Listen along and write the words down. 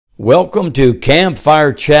Welcome to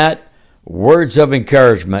Campfire Chat, Words of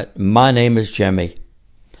Encouragement. My name is Jimmy.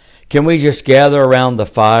 Can we just gather around the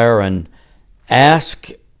fire and ask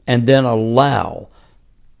and then allow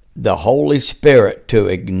the Holy Spirit to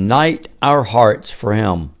ignite our hearts for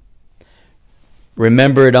Him?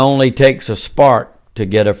 Remember, it only takes a spark to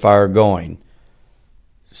get a fire going.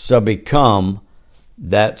 So become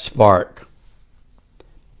that spark.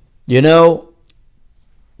 You know,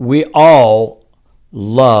 we all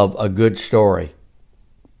love a good story,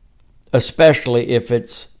 especially if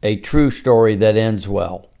it's a true story that ends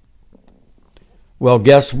well. Well,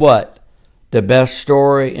 guess what? The best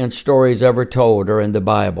story and stories ever told are in the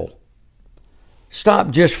Bible.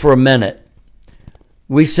 Stop just for a minute.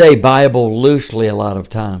 We say Bible loosely a lot of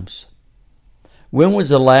times. When was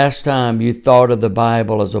the last time you thought of the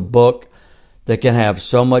Bible as a book that can have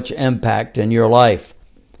so much impact in your life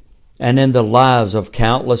and in the lives of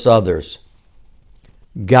countless others?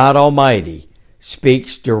 God Almighty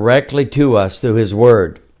speaks directly to us through His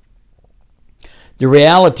Word. The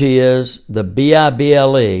reality is the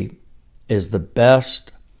Bible is the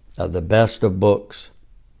best of books.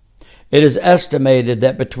 It is estimated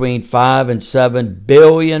that between 5 and 7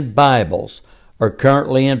 billion Bibles are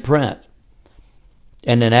currently in print,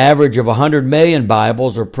 and an average of 100 million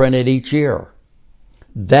Bibles are printed each year.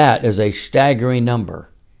 That is a staggering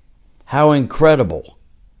number. How incredible!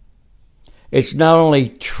 It's not only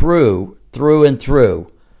true through and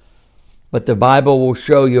through, but the Bible will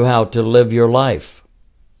show you how to live your life.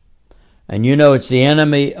 And you know, it's the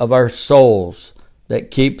enemy of our souls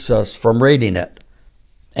that keeps us from reading it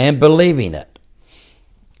and believing it.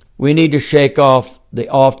 We need to shake off the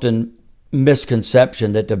often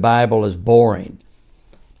misconception that the Bible is boring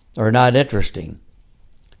or not interesting.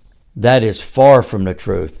 That is far from the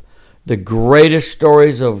truth. The greatest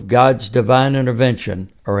stories of God's divine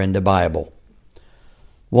intervention are in the Bible.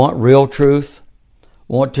 Want real truth?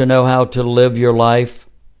 Want to know how to live your life?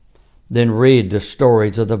 Then read the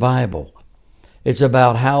stories of the Bible. It's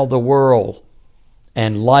about how the world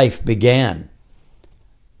and life began.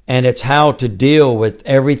 And it's how to deal with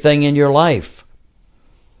everything in your life.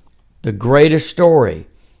 The greatest story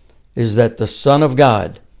is that the Son of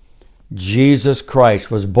God, Jesus Christ,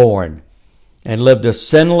 was born and lived a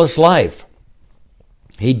sinless life.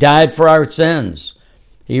 He died for our sins.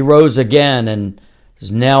 He rose again and is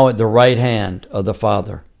now at the right hand of the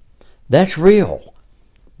Father. That's real.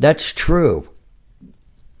 That's true.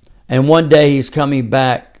 And one day He's coming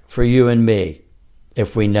back for you and me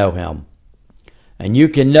if we know Him. And you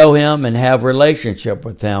can know Him and have relationship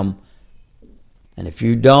with Him. And if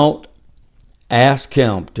you don't, ask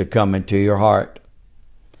Him to come into your heart.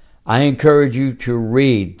 I encourage you to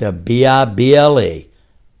read the Bible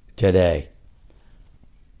today.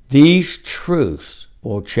 These truths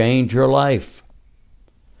will change your life.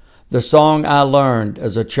 The song I learned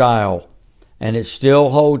as a child, and it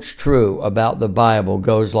still holds true about the Bible,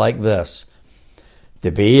 goes like this.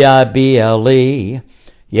 The Bible,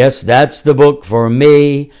 yes, that's the book for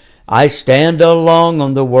me. I stand along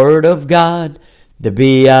on the Word of God. The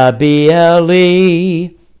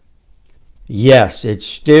Bible, yes, it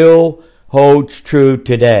still holds true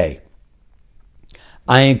today.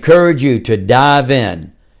 I encourage you to dive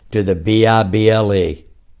in to the Bible.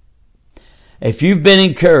 If you've been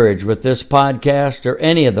encouraged with this podcast or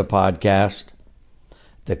any of the podcasts,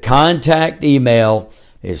 the contact email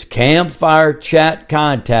is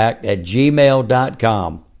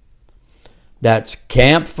campfirechatcontact@gmail.com. That's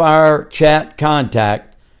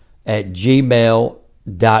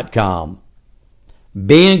campfirechatcontact@gmail.com.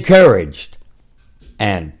 Be encouraged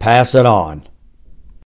and pass it on.